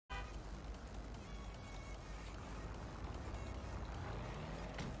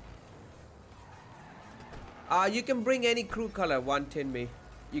You can bring any crew color, 110 me.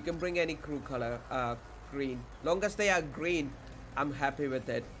 You can bring any crew color, green. Long as they are green, I'm happy with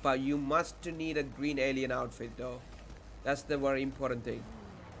it. But you must need a green alien outfit though. That's the very important thing.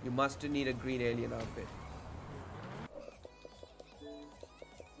 You must need a green alien outfit.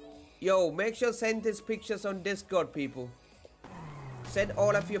 Yo, make sure send these pictures on Discord, people. Send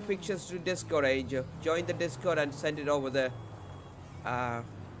all of your pictures to Discord, Angel. Join the Discord and send it over there.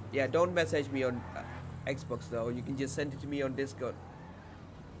 Yeah, don't message me on Xbox though. You can just send it to me on Discord.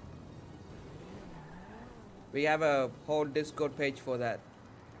 We have a whole Discord page for that.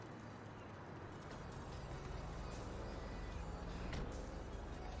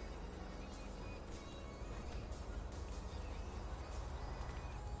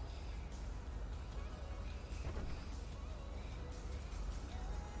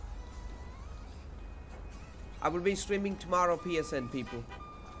 I will be streaming tomorrow PSN, people.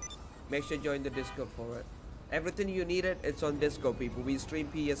 Make sure join the Discord for it. Everything you need it's on Discord, people. We stream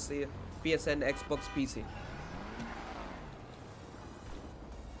PSN, Xbox, PC.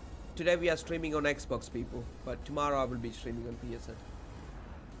 Today we are streaming on Xbox, people, but tomorrow I will be streaming on PSN.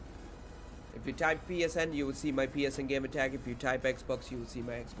 If you type PSN, you will see my PSN game attack. If you type Xbox, you will see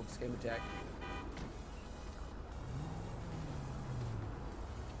my Xbox game attack.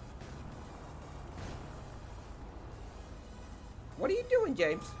 What are you doing,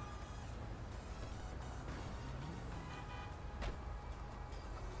 James?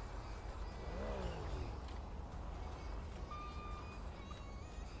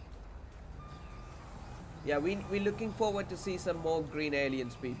 Yeah, we're looking forward to see some more green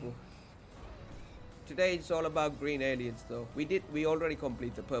aliens, people. Today it's all about green aliens though. We already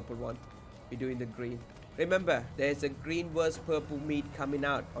complete the purple one. We're doing the green. Remember, there's a green vs purple meet coming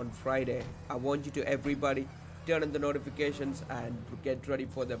out on Friday. I want you to everybody turn on the notifications and get ready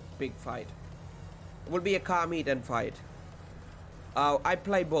for the big fight. It will be a car meet and fight. I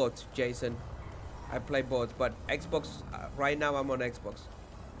play both, Jason. I play both, but Xbox, right now I'm on Xbox.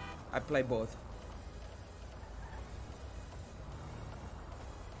 I play both.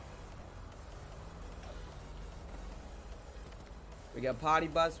 We got party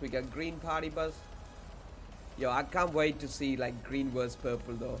bus, we got green party bus. Yo, I can't wait to see like green vs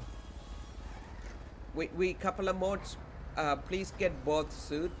purple though. We couple of mods, please get both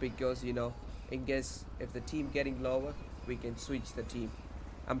suit because you know, in case if the team getting lower, we can switch the team.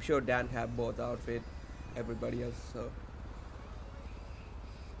 I'm sure Dan have both outfit, everybody else, so.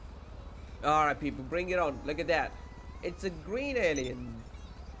 Alright people, bring it on, look at that. It's a green alien.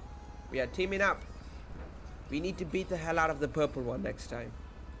 We are teaming up. We need to beat the hell out of the purple one next time.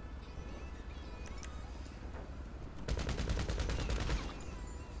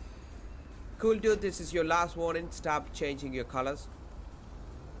 Cool dude, this is your last warning. Stop changing your colors.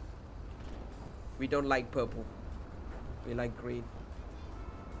 We don't like purple. We like green.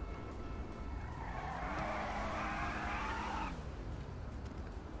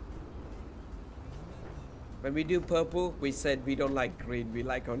 When we do purple, we said we don't like green. We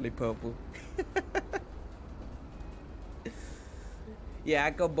like only purple. Yeah,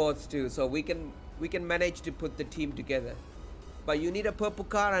 I got both too, so we can manage to put the team together. But you need a purple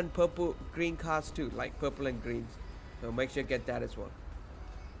car and purple green cars too, like purple and greens. So make sure you get that as well.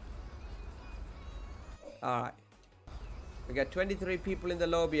 Alright. We got 23 people in the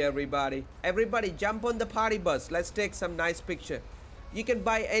lobby, everybody. Everybody jump on the party bus. Let's take some nice picture. You can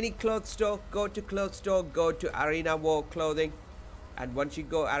buy any clothes store. Go to clothes store, go to Arena War Clothing. And once you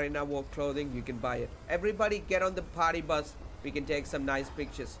go Arena War Clothing, you can buy it. Everybody get on the party bus. We can take some nice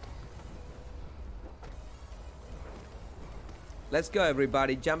pictures. Let's go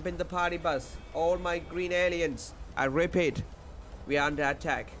everybody, jump in the party bus. All my green aliens, I repeat, we are under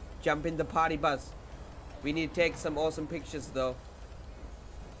attack. Jump in the party bus. We need to take some awesome pictures though.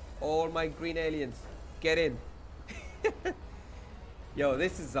 All my green aliens, get in. Yo,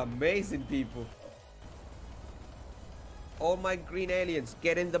 this is amazing, people. All my green aliens,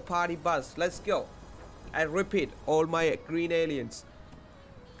 get in the party bus. Let's go. I repeat, all my green aliens,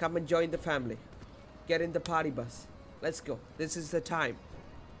 come and join the family. Get in the party bus. Let's go. This is the time.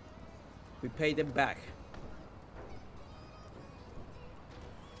 We pay them back.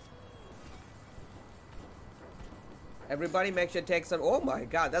 Everybody make sure to take some. Oh my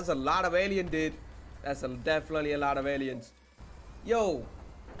god, that's a lot of alien, dude. That's definitely a lot of aliens. Yo,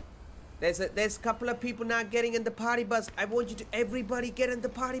 there's a couple of people not getting in the party bus. I want you to everybody get in the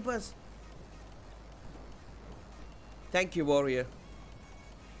party bus. Thank you, warrior.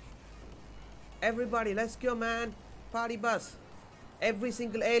 Everybody, let's go, man. Party bus. Every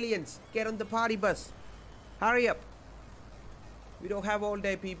single aliens, get on the party bus. Hurry up. We don't have all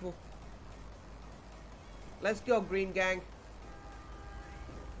day, people. Let's go, green gang.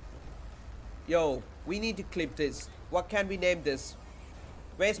 Yo, we need to clip this. What can we name this?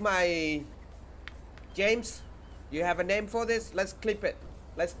 Where's my... James? You have a name for this? Let's clip it.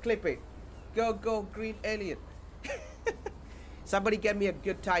 Let's clip it. Go, go, green alien. Somebody get me a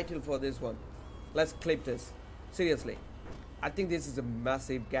good title for this one. Let's clip this. Seriously. I think this is a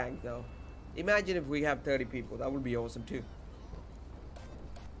massive gang though. Imagine if we have 30 people. That would be awesome too.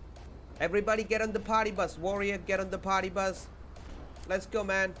 Everybody get on the party bus. Warrior, get on the party bus. Let's go,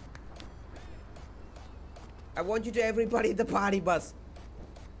 man. I want you to everybody in the party bus.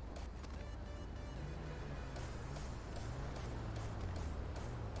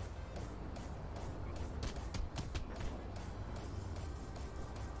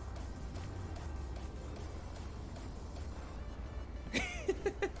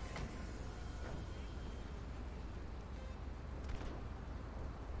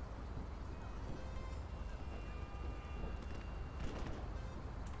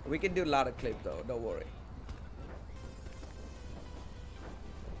 We can do a lot of clip though, don't worry.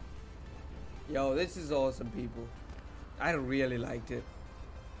 Yo, this is awesome, people. I really liked it.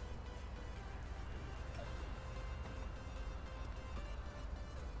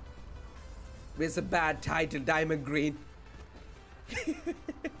 It's a bad title, Diamond Green.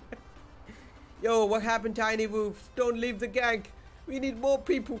 Yo, what happened, Tiny Wolf? Don't leave the gang. We need more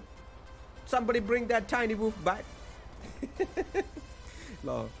people. Somebody bring that Tiny Wolf back.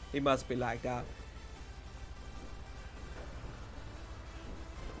 No, he must be like that.